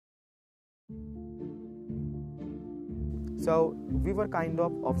So we were kind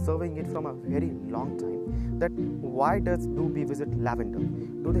of observing it from a very long time that why does bee visit lavender?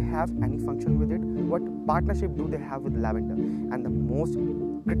 Do they have any function with it? What partnership do they have with lavender? And the most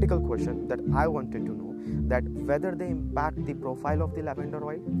critical question that I wanted to know, that whether they impact the profile of the lavender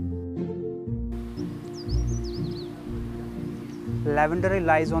oil. Lavender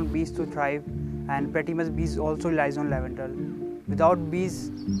relies on bees to thrive, and pretty much bees also relies on lavender. Without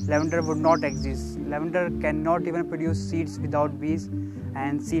bees, lavender would not exist. Lavender cannot even produce seeds without bees,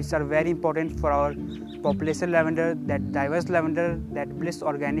 and seeds are very important for our population lavender, that diverse lavender that Blise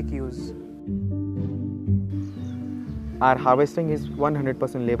organic use. Our harvesting is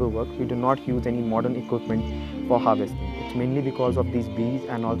 100% labor work. We do not use any modern equipment for harvesting. It's mainly because of these bees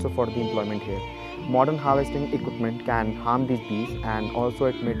and also for the employment here. Modern harvesting equipment can harm these bees, and also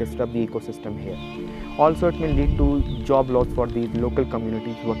it may disrupt the ecosystem here. Also, it may lead to job loss for the local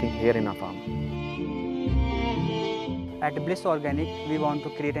communities working here in our farm. At Blise Organic, we want to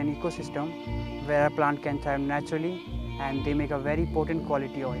create an ecosystem where a plant can thrive naturally, and they make a very potent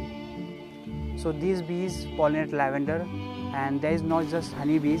quality oil. So these bees pollinate lavender, and there is not just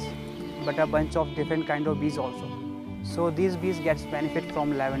honey bees, but a bunch of different kind of bees also. So these bees gets benefit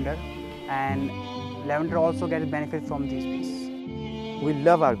from lavender, and lavender also gets benefit from these bees. We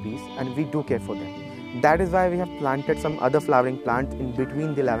love our bees and we do care for them. That is why we have planted some other flowering plants in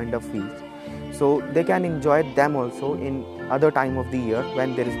between the lavender fields, so they can enjoy them also in other time of the year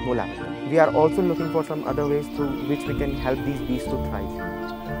when there is no lavender. We are also looking for some other ways through which we can help these bees to thrive.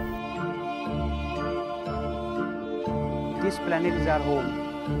 This planet is our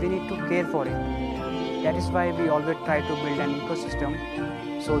home. We need to care for it. That is why we always try to build an ecosystem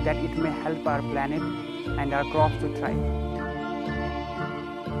so that it may help our planet and our crops to thrive.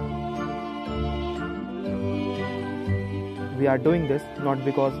 We are doing this not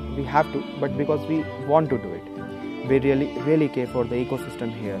because we have to, but because we want to do it. We really care for the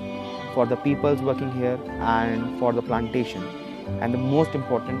ecosystem here, for the peoples working here, and for the plantation, and the most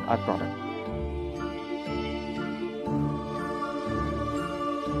important, our product.